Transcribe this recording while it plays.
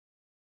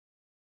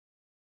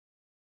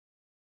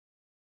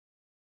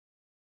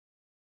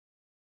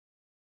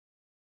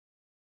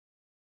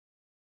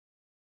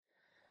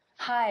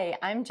Hi,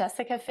 I'm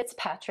Jessica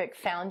Fitzpatrick,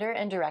 founder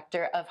and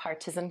director of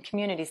Heartism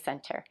Community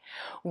Center.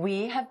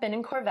 We have been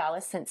in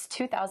Corvallis since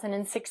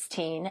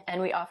 2016,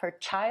 and we offer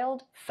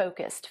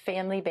child-focused,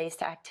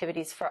 family-based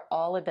activities for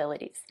all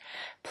abilities.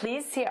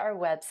 Please see our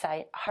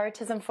website,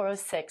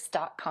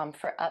 heartism406.com,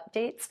 for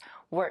updates,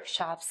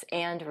 workshops,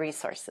 and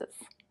resources.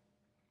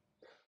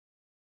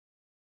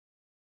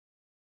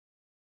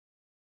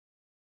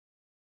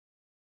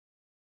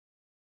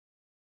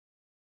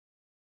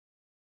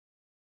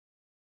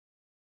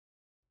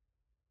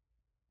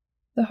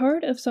 The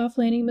heart of Soft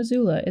Landing,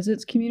 Missoula is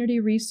its Community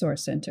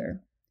Resource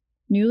Center.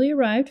 Newly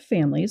arrived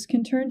families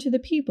can turn to the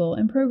people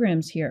and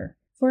programs here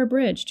for a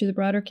bridge to the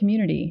broader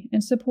community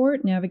and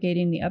support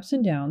navigating the ups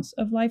and downs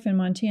of life in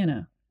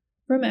Montana.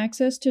 From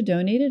access to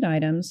donated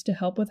items to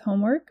help with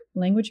homework,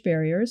 language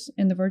barriers,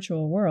 and the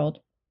virtual world,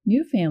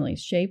 new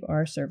families shape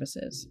our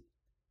services.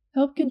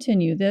 Help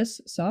continue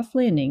this soft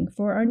landing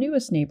for our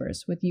newest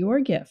neighbors with your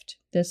gift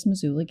this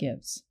Missoula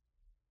gives.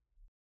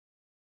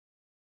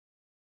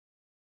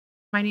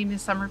 My name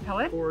is Summer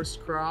Pellet.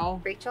 Forrest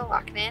Crowell. Rachel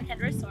Lockman.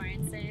 Henry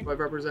Sorensen. I've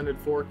represented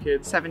 4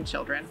 kids. 7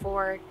 children.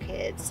 4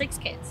 kids. 6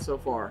 kids. So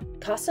far.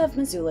 CASA of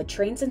Missoula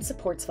trains and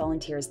supports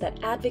volunteers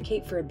that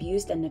advocate for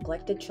abused and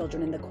neglected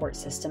children in the court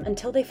system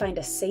until they find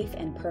a safe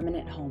and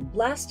permanent home.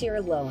 Last year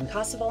alone,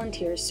 CASA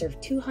volunteers served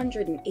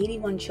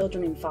 281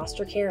 children in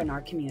foster care in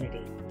our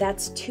community.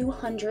 That's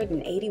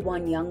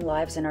 281 young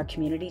lives in our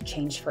community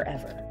changed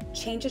forever.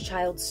 Change a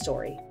child's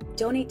story.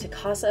 Donate to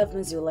CASA of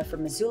Missoula for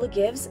Missoula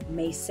Gives,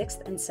 May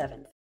 6th and 7th.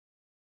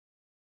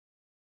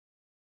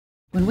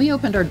 When we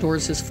opened our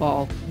doors this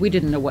fall, we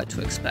didn't know what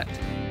to expect.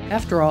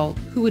 After all,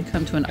 who would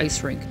come to an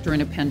ice rink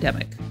during a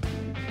pandemic?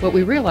 What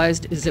we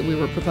realized is that we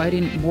were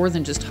providing more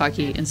than just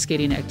hockey and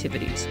skating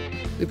activities.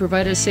 We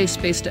provided a safe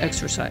space to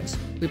exercise.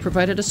 We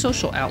provided a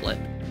social outlet.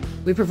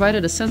 We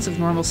provided a sense of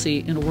normalcy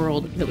in a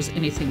world that was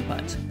anything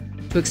but.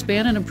 To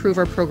expand and improve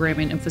our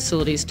programming and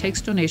facilities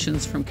takes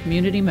donations from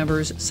community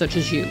members such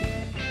as you.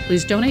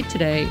 Please donate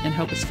today and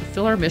help us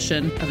fulfill our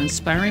mission of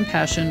inspiring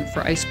passion for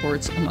ice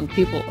sports among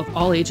people of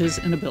all ages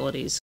and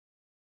abilities.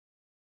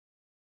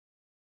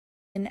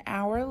 In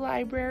our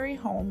library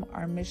home,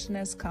 our mission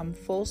has come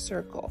full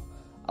circle,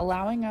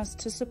 allowing us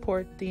to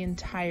support the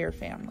entire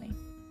family.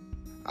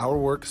 Our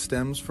work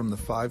stems from the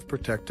 5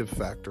 protective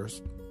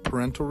factors: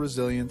 parental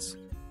resilience,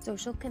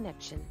 social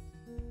connection,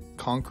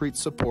 concrete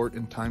support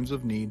in times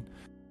of need,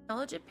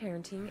 knowledge of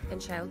parenting and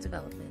child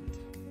development,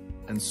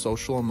 and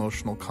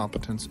social-emotional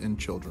competence in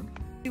children.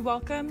 We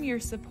welcome your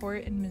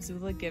support in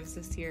Missoula Gives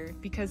this year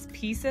because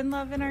peace and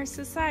love in our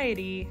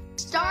society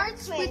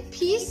starts with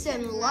peace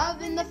and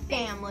love in the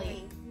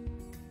family.